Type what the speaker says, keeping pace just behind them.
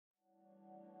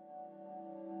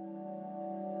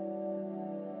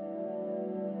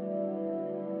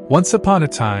Once upon a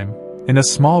time, in a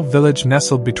small village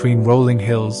nestled between rolling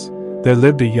hills, there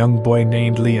lived a young boy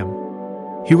named Liam.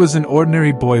 He was an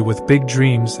ordinary boy with big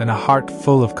dreams and a heart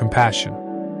full of compassion.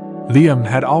 Liam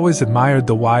had always admired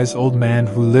the wise old man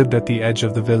who lived at the edge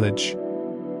of the village.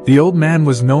 The old man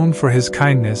was known for his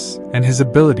kindness and his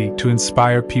ability to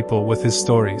inspire people with his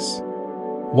stories.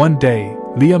 One day,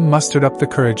 Liam mustered up the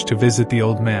courage to visit the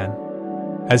old man.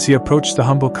 As he approached the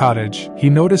humble cottage, he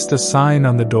noticed a sign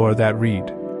on the door that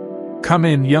read, "Come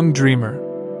in, young dreamer."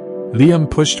 Liam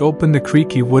pushed open the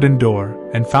creaky wooden door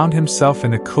and found himself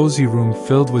in a cozy room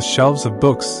filled with shelves of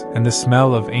books and the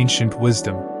smell of ancient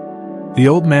wisdom. The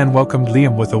old man welcomed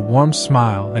Liam with a warm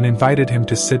smile and invited him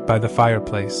to sit by the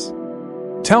fireplace.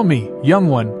 "Tell me, young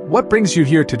one, what brings you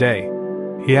here today?"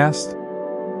 he asked.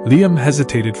 Liam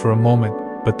hesitated for a moment,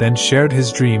 but then shared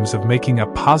his dreams of making a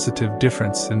positive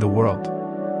difference in the world.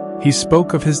 He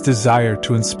spoke of his desire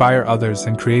to inspire others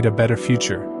and create a better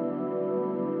future.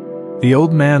 The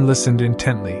old man listened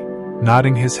intently,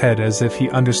 nodding his head as if he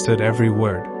understood every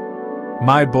word.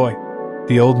 "My boy,"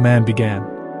 the old man began,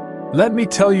 "let me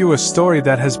tell you a story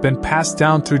that has been passed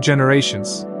down through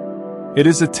generations. It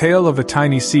is a tale of a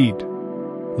tiny seed.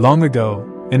 Long ago,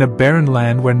 in a barren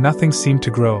land where nothing seemed to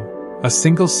grow, a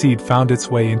single seed found its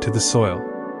way into the soil.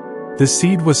 The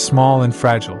seed was small and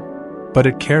fragile, but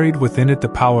it carried within it the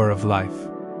power of life.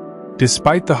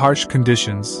 Despite the harsh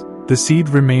conditions, the seed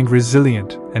remained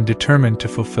resilient and determined to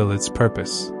fulfill its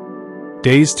purpose.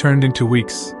 Days turned into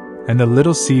weeks, and the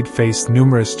little seed faced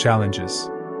numerous challenges.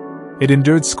 It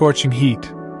endured scorching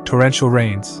heat, torrential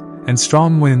rains, and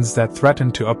strong winds that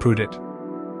threatened to uproot it.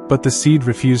 But the seed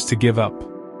refused to give up.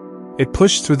 It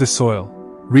pushed through the soil,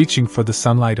 reaching for the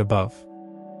sunlight above.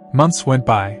 Months went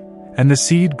by, and the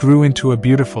seed grew into a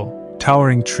beautiful,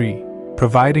 towering tree,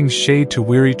 providing shade to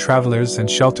weary travelers and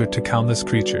shelter to countless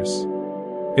creatures.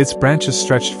 Its branches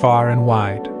stretched far and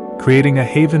wide, creating a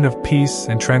haven of peace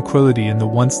and tranquility in the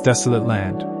once desolate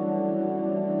land.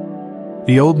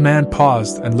 The old man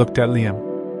paused and looked at Liam.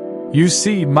 "You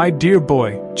see, my dear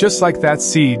boy, just like that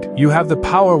seed, you have the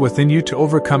power within you to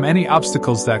overcome any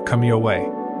obstacles that come your way.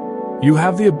 You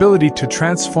have the ability to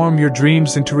transform your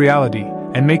dreams into reality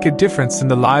and make a difference in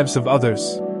the lives of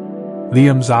others."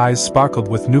 Liam's eyes sparkled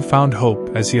with newfound hope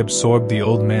as he absorbed the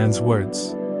old man's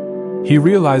words. He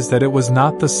realized that it was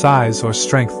not the size or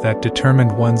strength that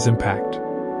determined one's impact,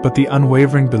 but the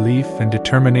unwavering belief and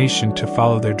determination to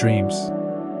follow their dreams.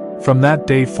 From that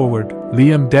day forward,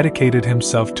 Liam dedicated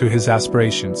himself to his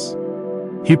aspirations.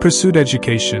 He pursued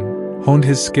education, honed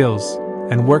his skills,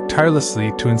 and worked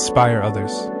tirelessly to inspire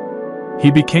others. He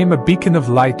became a beacon of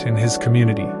light in his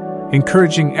community,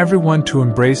 encouraging everyone to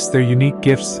embrace their unique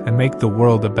gifts and make the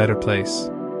world a better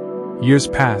place. Years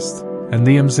passed, and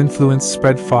Liam's influence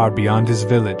spread far beyond his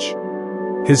village.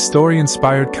 His story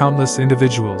inspired countless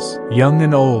individuals, young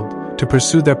and old, to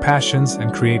pursue their passions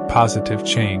and create positive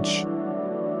change.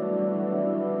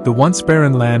 The once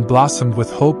barren land blossomed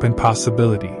with hope and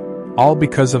possibility, all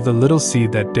because of the little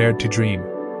seed that dared to dream.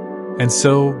 And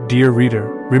so, dear reader,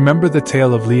 remember the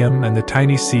tale of Liam and the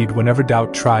tiny seed whenever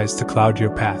doubt tries to cloud your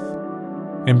path.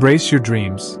 Embrace your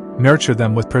dreams, nurture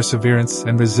them with perseverance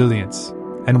and resilience,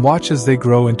 and watch as they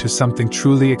grow into something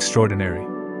truly extraordinary.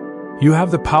 You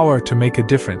have the power to make a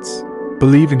difference.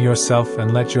 Believe in yourself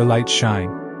and let your light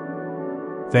shine.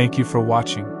 Thank you for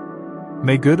watching.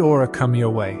 May good aura come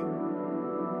your way.